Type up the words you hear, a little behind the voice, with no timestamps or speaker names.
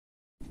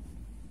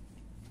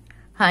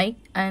Hi,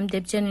 I am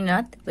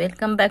Nath.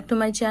 Welcome back to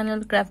my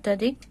channel Craft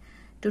Addict.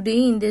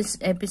 Today in this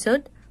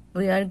episode,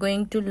 we are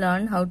going to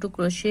learn how to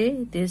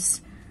crochet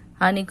this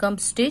honeycomb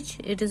stitch.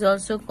 It is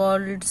also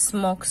called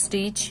smoke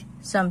stitch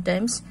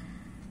sometimes.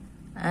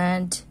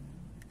 And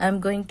I am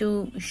going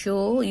to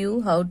show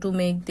you how to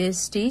make this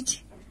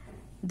stitch.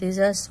 These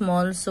are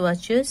small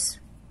swatches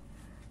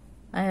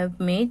I have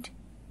made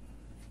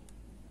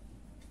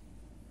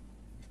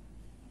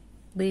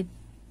with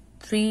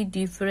 3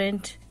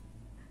 different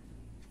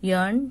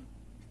yarn.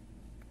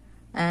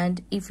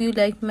 And if you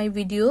like my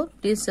video,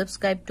 please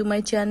subscribe to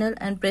my channel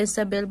and press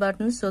the bell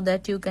button so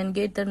that you can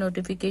get the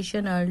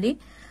notification early.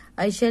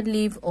 I shall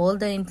leave all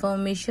the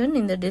information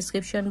in the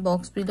description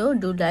box below.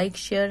 Do like,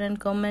 share and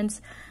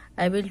comments.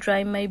 I will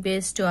try my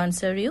best to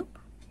answer you.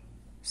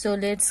 So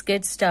let's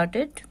get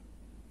started.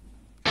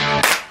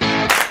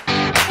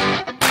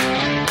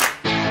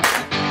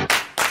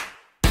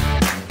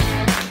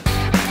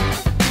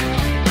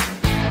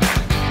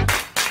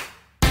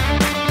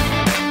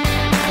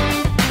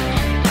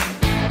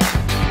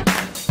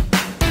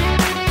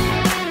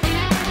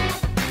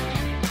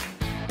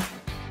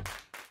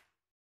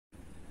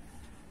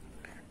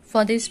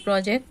 For this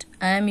project,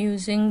 I am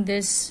using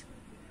this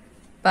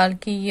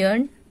bulky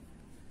yarn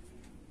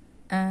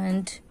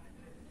and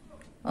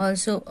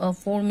also a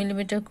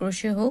 4mm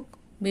crochet hook.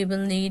 We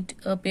will need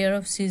a pair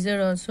of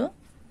scissors also.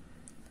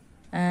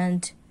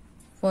 And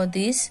for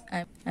this,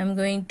 I am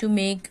going to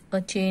make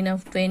a chain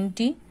of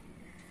 20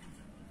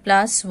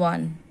 plus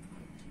 1.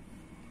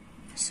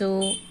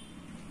 So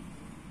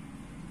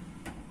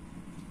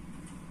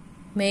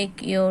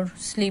make your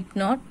slip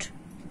knot.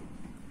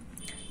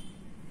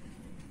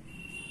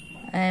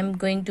 I am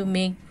going to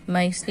make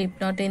my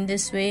slip knot in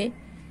this way.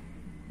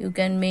 You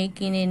can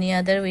make in any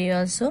other way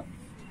also.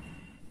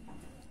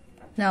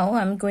 Now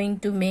I am going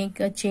to make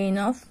a chain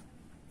of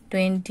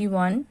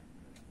 21,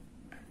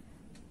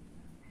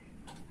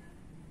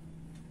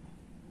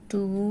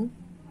 2,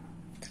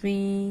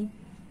 3,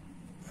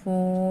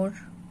 4,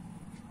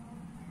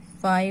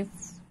 5.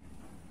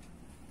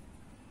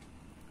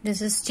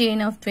 This is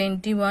chain of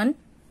 21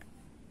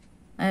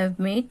 I have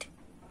made.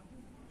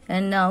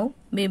 And now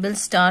we will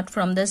start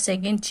from the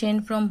second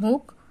chain from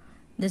hook.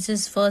 This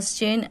is first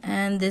chain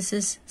and this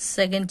is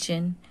second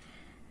chain.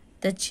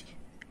 The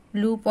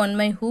loop on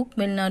my hook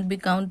will not be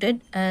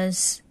counted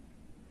as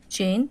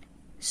chain.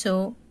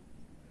 So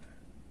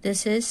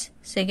this is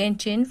second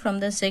chain. From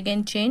the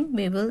second chain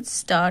we will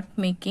start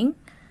making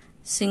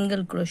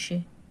single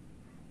crochet.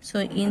 So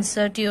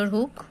insert your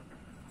hook.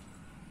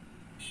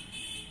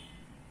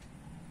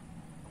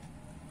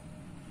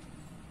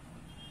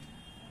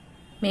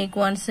 Make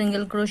 1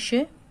 single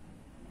crochet.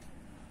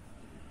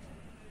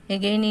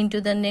 Again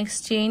into the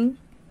next chain.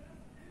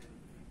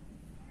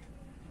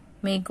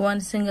 Make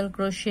 1 single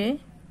crochet.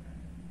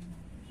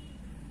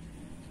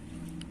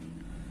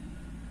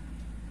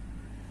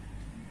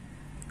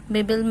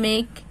 We will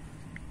make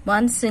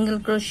 1 single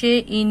crochet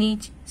in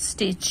each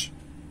stitch.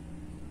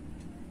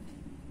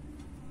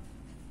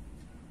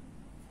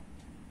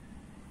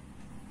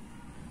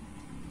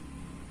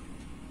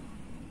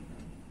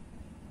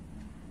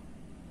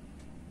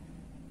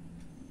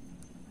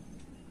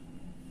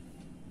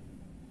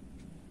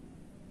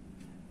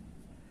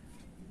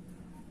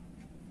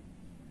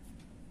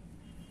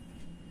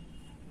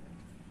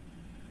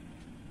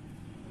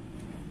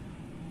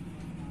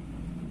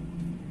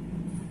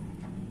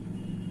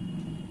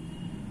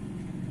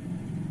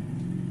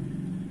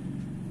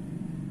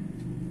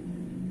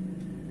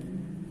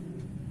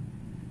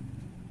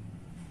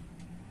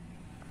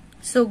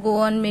 So go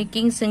on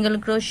making single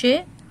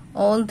crochet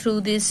all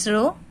through this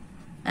row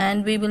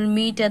and we will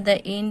meet at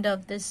the end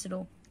of this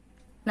row.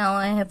 Now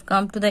I have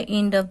come to the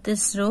end of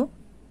this row.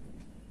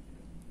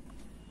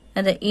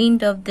 At the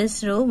end of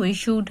this row we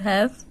should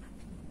have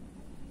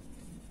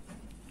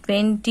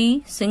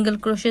 20 single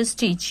crochet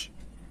stitch.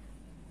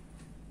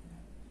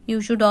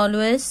 You should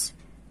always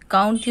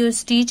count your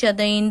stitch at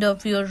the end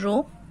of your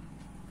row.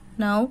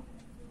 Now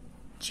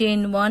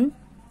chain 1,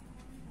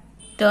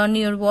 turn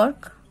your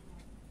work.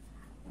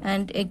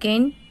 And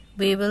again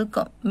we will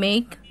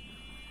make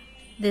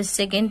this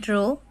second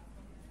row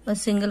a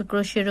single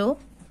crochet row.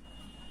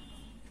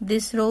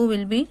 This row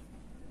will be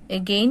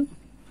again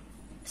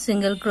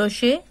single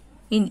crochet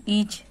in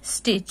each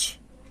stitch.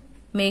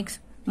 Make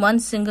 1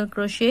 single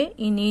crochet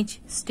in each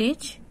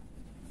stitch.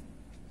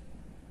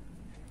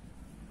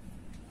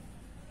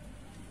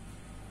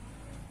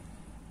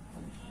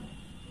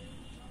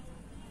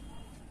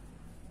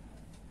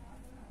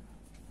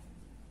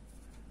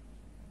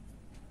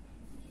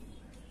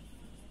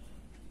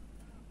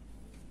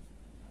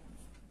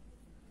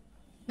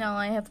 Now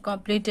I have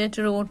completed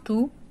row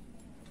 2.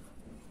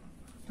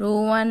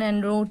 Row 1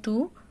 and row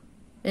 2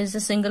 is a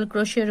single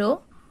crochet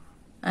row,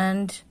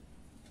 and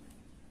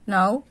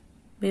now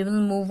we will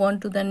move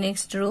on to the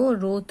next row,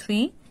 row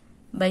 3,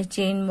 by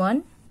chain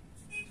 1.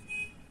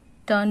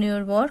 Turn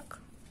your work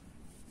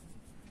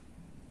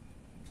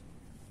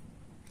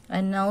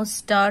and now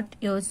start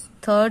your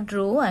third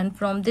row, and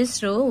from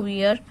this row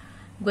we are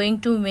going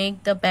to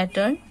make the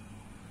pattern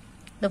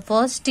the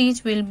first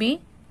stitch will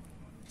be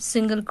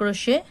single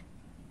crochet,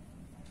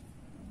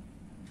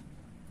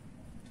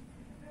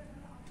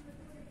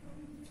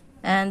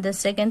 and the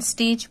second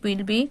stitch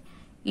will be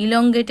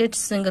elongated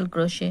single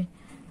crochet.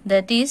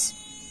 That is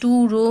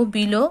 2 rows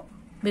below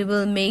we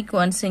will make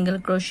 1 single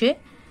crochet.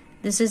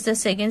 This is the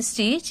second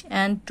stitch,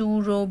 and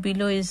 2 rows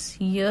below is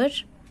here.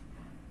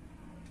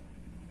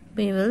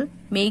 We will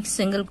make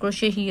single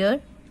crochet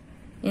here.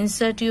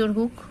 Insert your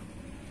hook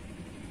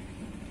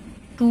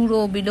 2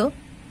 rows below,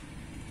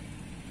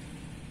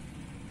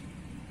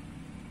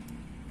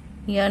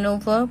 yarn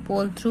over,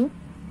 pull through,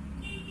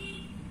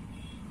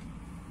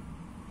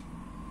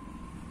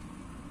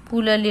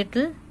 pull a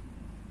little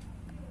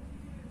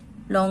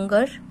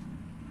longer,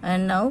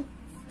 and now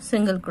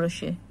single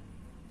crochet.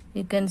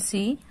 You can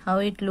see how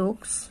it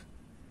looks.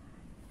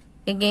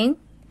 Again,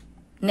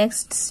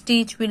 next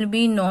stitch will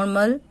be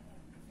normal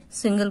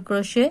single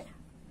crochet,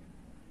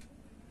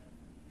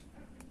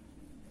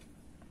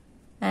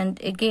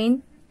 and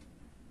again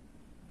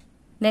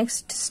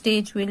next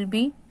stitch will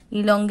be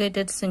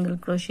elongated single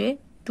crochet,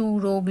 2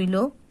 rows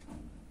below.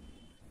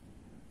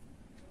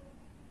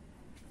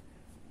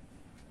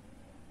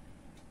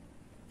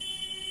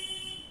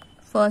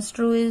 First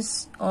row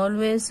is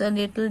always a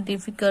little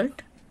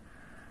difficult,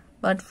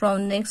 but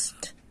from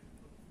next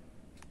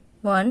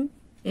one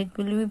it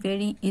will be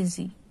very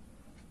easy.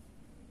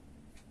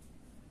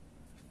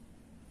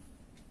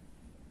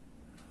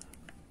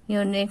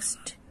 Your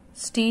next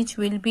stitch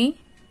will be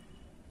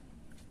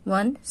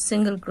 1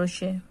 single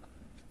crochet.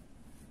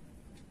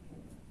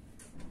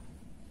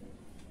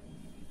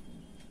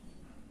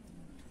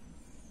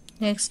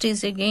 Next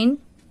is again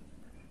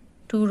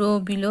 2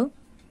 rows below,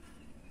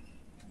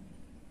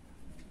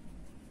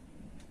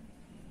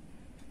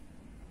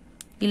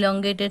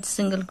 elongated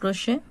single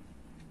crochet,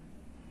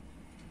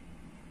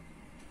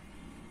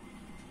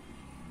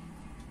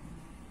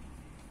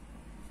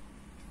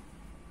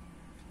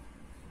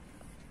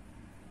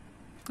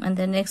 and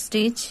the next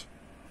stitch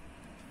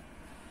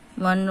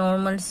 1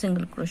 normal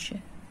single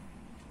crochet.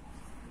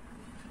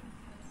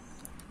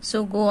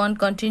 So go on,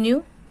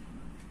 continue.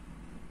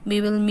 We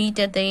will meet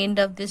at the end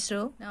of this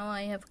row. Now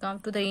I have come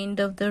to the end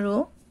of the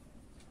row,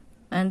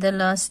 and the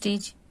last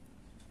stitch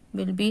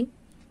will be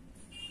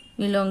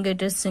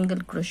elongated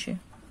single crochet.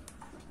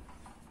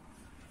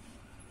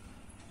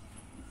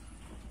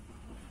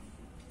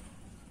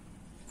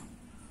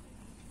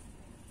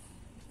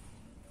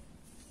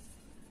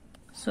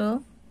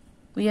 So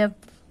we have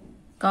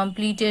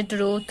completed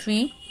row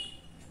 3.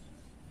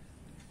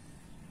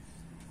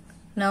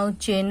 Now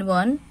chain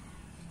 1,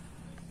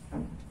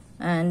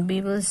 and we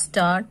will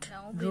start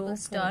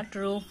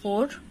row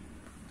 4.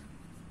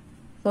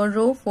 For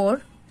row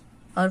 4,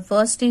 our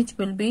first stitch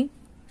will be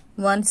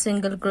 1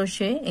 single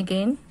crochet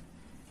again,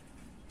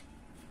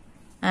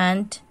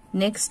 and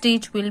next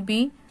stitch will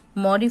be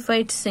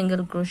modified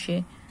single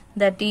crochet.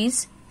 That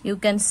is, you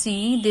can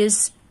see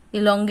this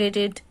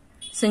elongated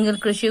single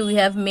crochet we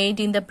have made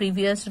in the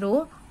previous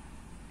row.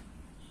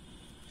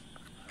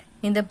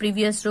 In the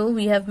previous row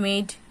we have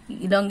made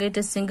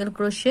elongated single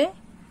crochet.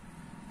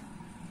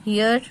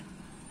 Here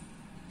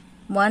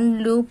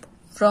 1 loop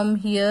from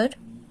here,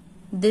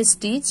 this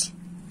stitch,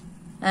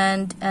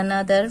 and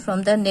another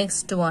from the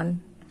next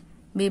one.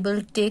 We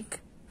will take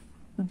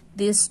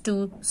these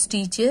 2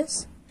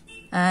 stitches,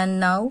 and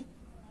now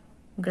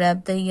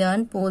grab the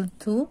yarn, pull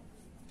through,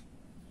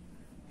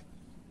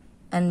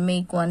 and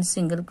make 1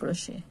 single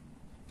crochet.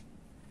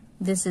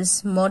 This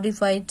is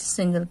modified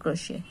single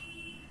crochet.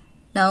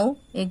 Now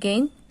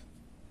again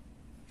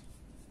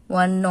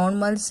 1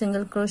 normal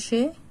single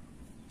crochet,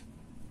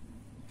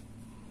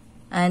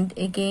 and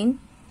again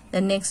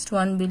the next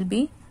one will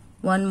be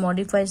 1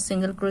 modified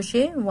single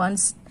crochet, 1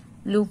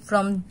 loop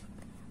from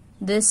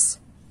this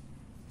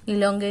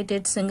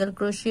elongated single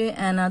crochet,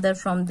 another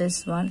from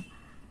this one.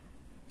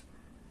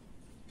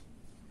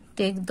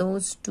 Take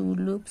those 2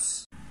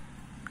 loops.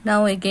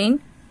 Now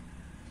again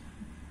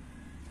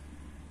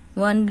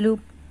 1 loop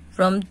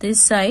from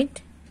this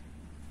side,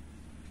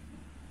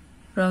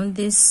 from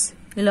this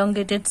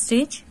elongated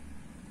stitch,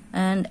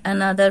 and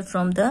another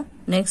from the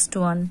next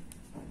one.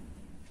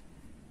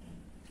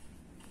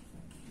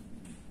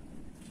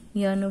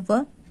 Yarn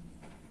over,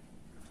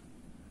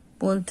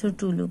 pull through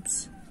 2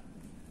 loops.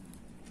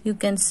 You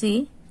can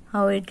see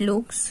how it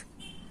looks.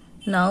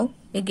 Now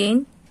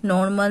again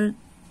normal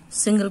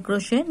single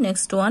crochet,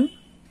 next one,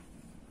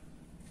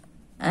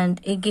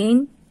 and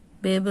again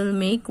we will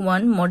make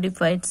 1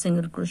 modified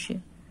single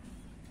crochet.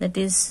 That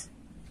is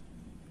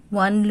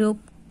 1 loop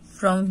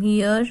from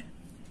here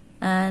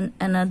and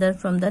another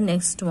from the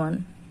next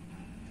one.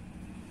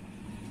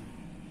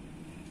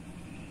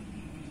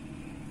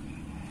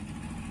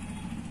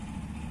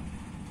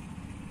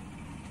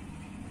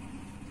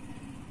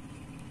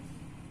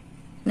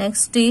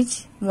 Next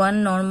stitch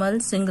 1 normal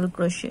single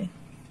crochet.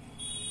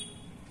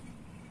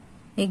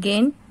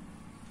 Again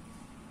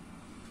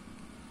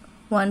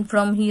 1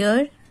 from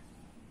here,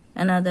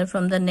 another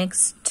from the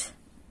next.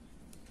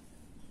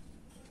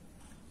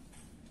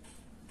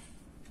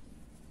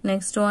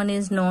 Next one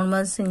is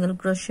normal single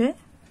crochet.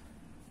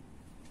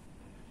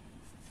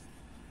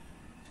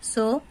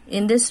 So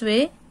in this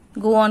way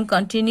go on,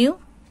 continue,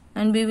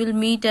 and we will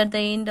meet at the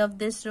end of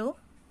this row.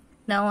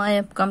 Now I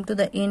have come to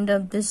the end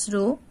of this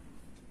row.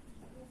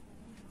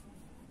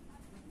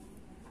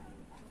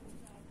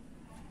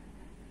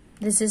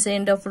 This is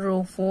end of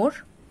row 4.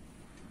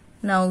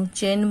 Now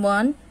chain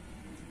 1,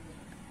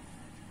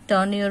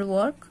 turn your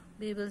work.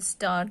 We will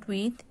start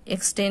with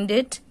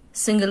extended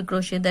single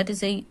crochet. That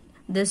is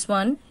this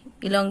one,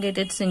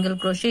 elongated single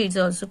crochet, is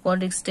also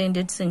called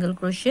extended single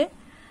crochet.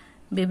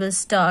 We will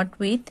start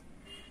with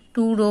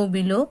 2 rows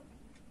below.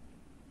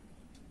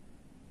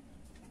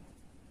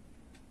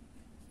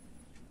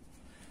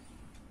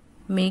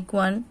 Make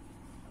one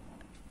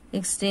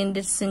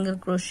extended single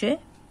crochet.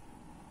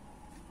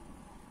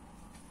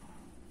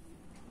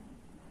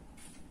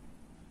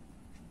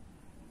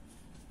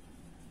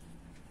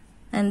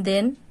 And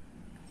then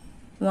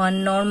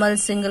one normal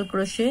single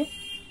crochet,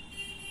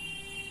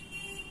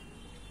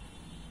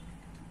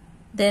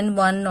 then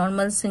one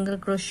normal single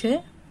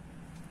crochet.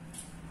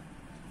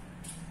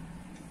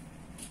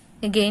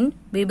 Again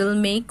we will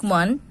make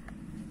one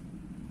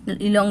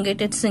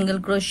elongated single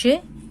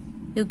crochet.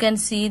 You can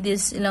see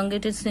this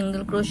elongated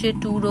single crochet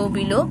 2 rows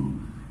below,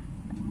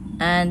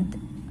 and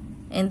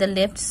in the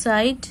left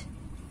side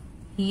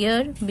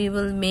here we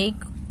will make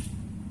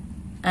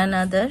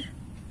another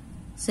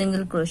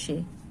single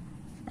crochet,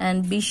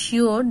 and be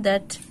sure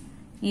that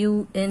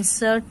you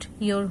insert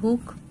your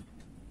hook.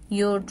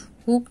 Your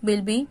hook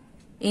will be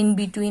in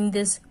between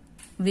this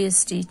V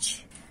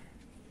stitch.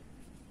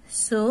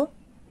 So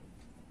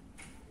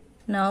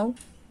now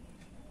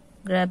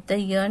grab the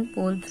yarn,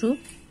 pull through.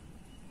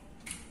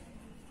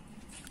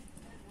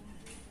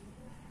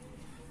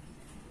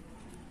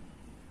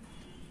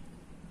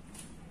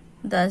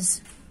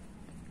 Thus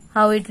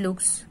how it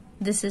looks.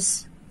 This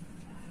is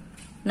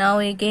now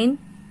again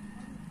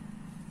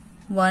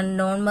one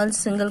normal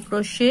single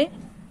crochet,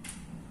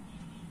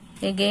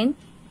 again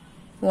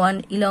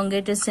one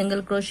elongated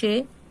single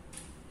crochet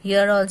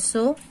here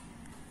also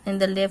in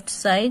the left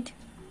side.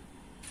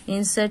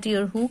 Insert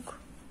your hook.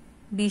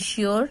 Be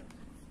sure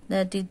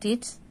that it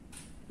is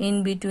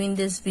in between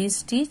this V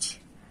stitch.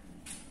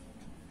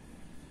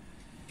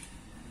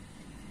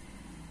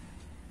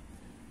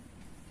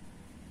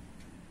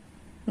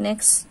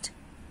 Next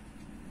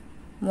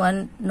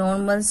one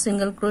normal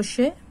single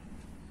crochet.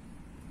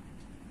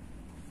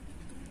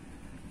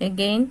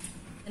 Again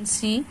you can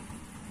see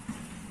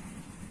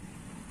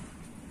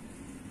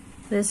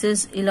this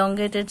is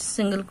elongated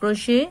single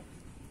crochet,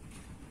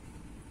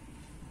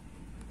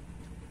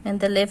 and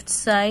the left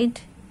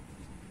side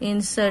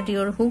insert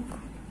your hook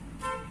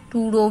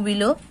 2 rows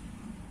below,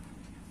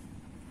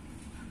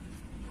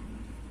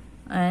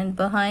 and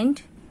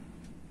behind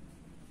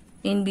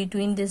in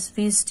between this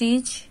V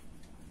stitch,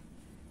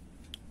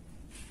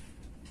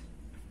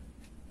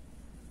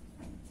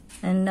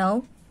 and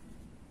now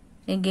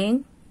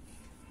again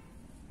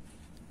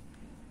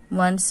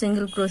one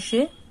single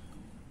crochet,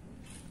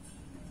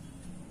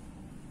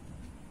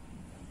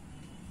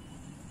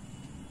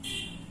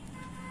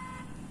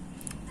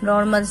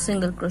 normal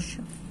single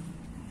crochet.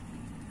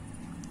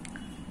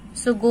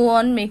 So go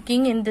on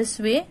making in this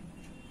way.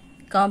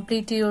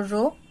 Complete your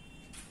row.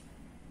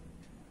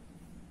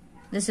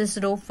 This is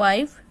row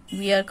 5.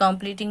 We are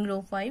completing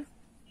row 5.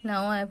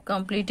 Now I have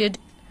completed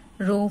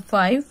row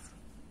 5.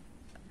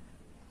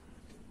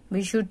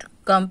 We should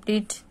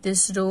complete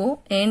this row,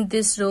 end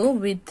this row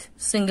with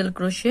single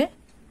crochet.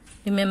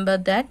 Remember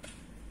that.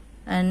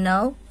 And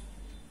now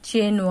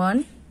chain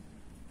 1,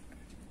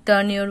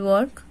 turn your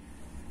work,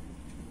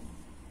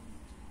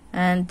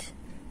 and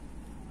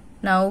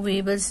now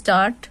we will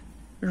start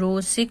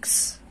row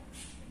 6.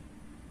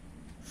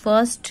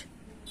 First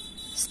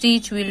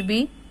stitch will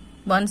be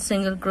one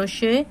single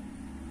crochet,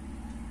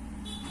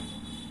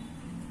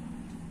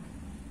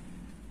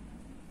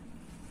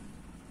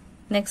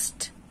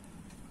 next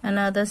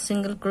another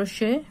single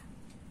crochet,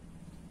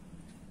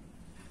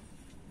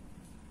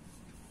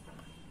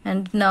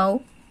 and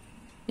now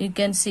you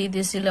can see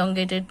this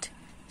elongated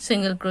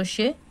single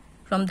crochet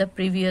from the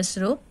previous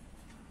row.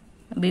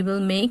 We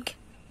will make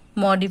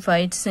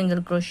modified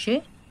single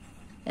crochet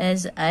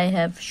as I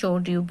have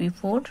showed you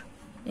before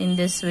in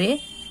this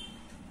way.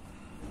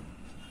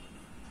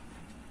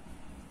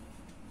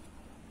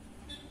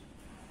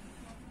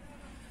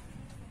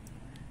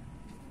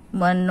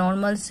 One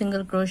normal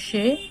single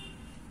crochet,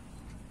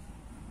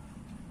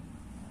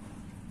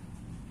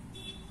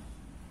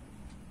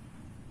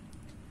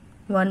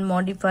 one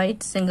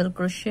modified single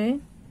crochet,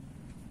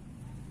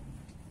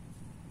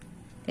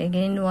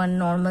 again one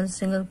normal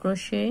single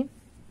crochet,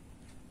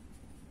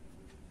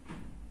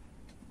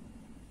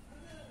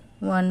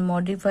 one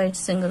modified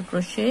single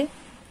crochet,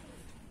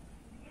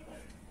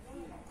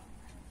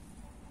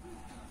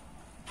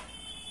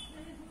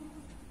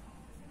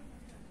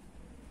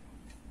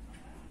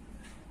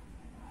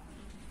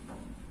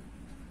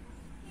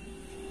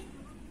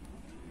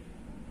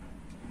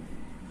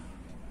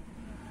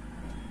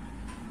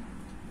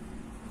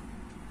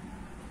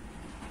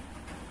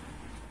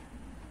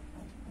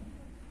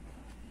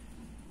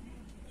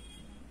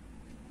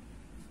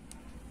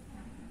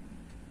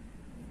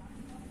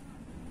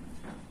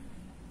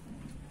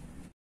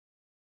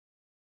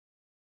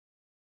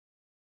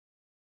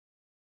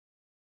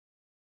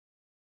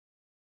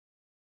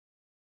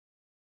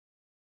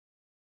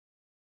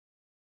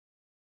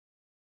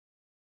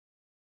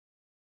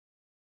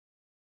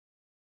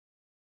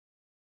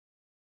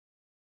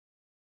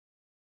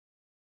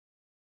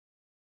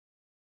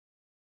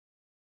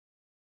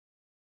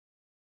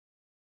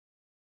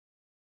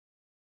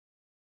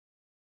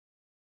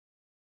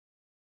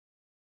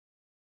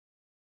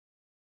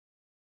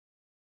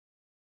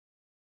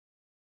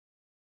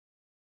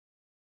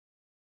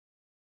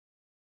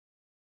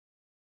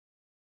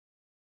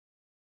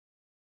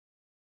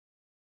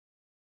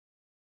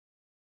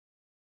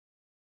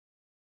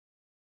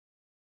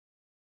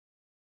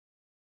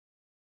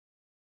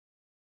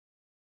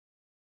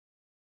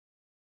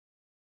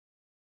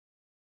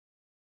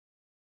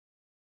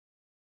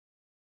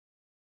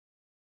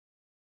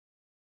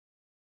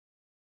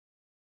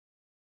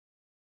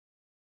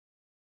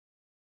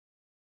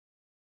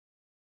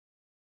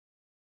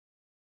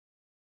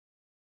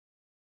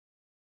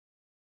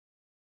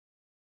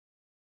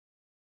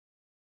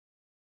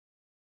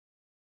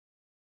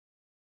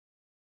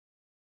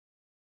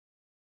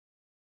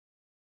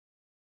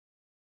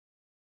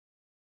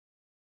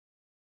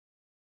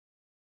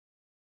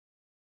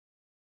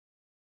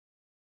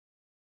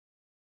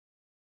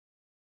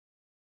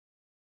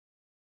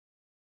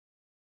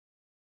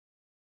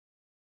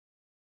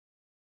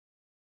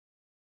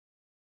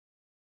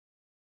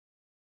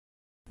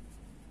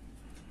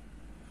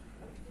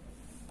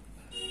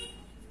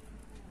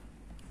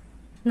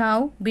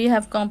 Now we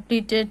have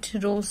completed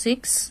row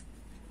 6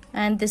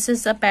 and this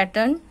is a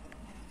pattern.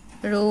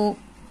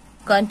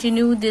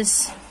 Continue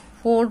this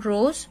 4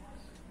 rows,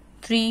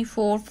 3,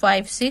 4,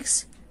 5,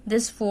 6.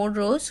 This 4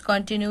 rows,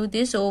 continue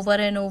this over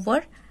and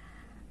over,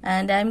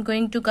 and I am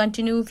going to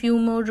continue a few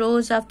more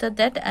rows. After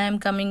that I am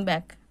coming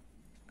back.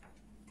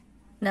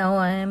 Now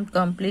I am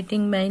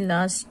completing my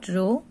last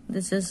row.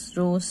 This is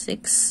row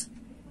 6.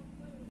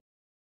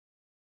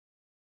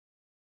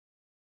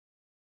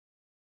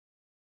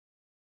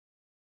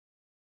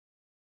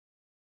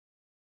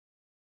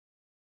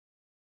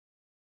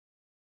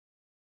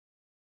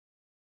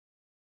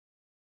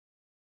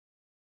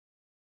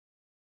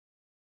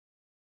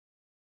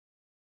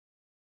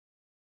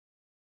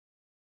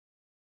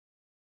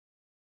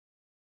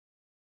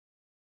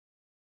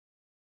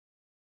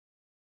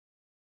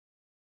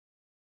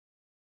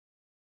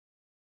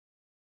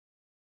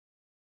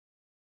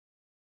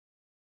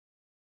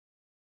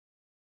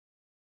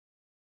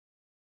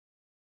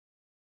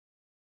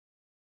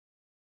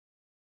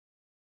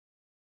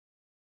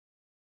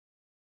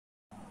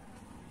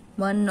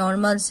 One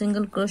normal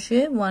single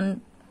crochet,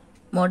 one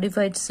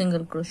modified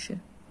single crochet.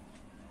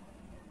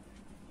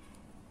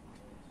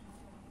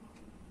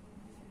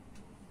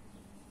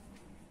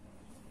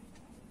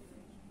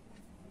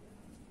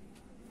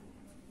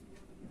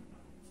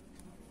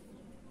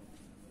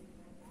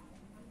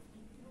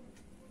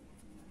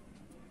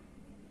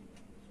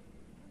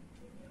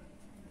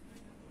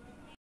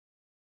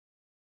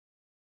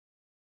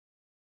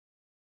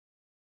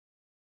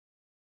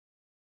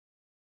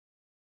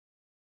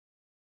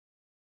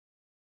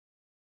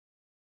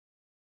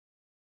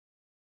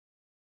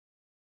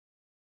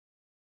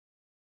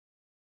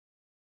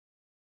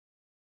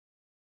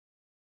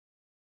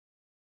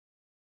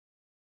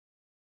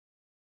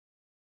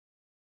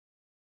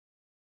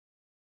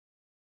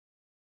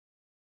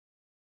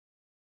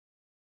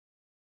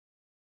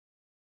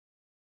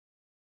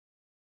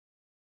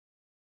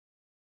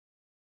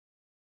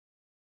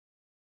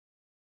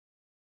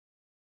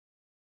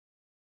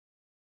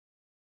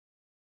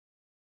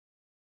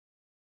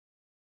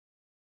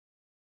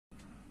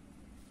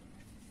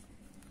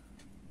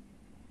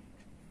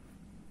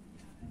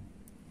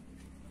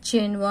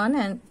 Chain 1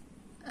 and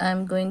I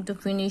am going to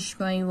finish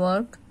my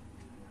work.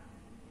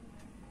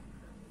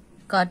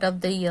 Cut up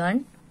the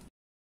yarn.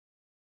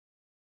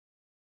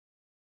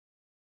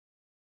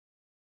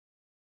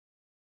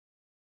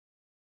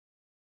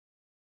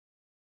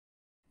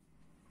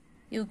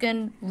 You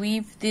can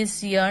weave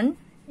this yarn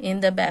in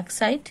the back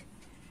side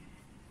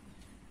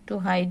to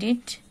hide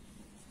it.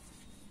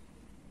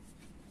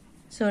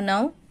 So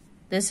now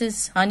this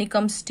is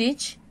honeycomb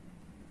stitch,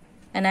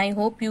 and I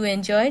hope you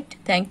enjoyed.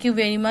 Thank you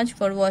very much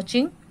for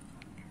watching,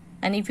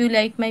 and if you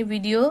like my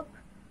video,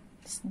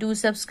 do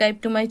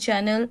subscribe to my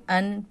channel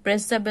and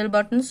press the bell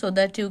button so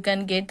that you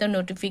can get the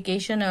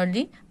notification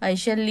early. I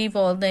shall leave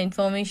all the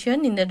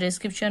information in the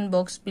description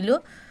box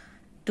below.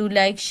 Do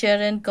like,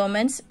 share and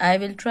comments. I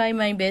will try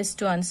my best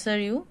to answer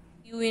you.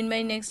 See you in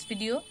my next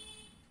video.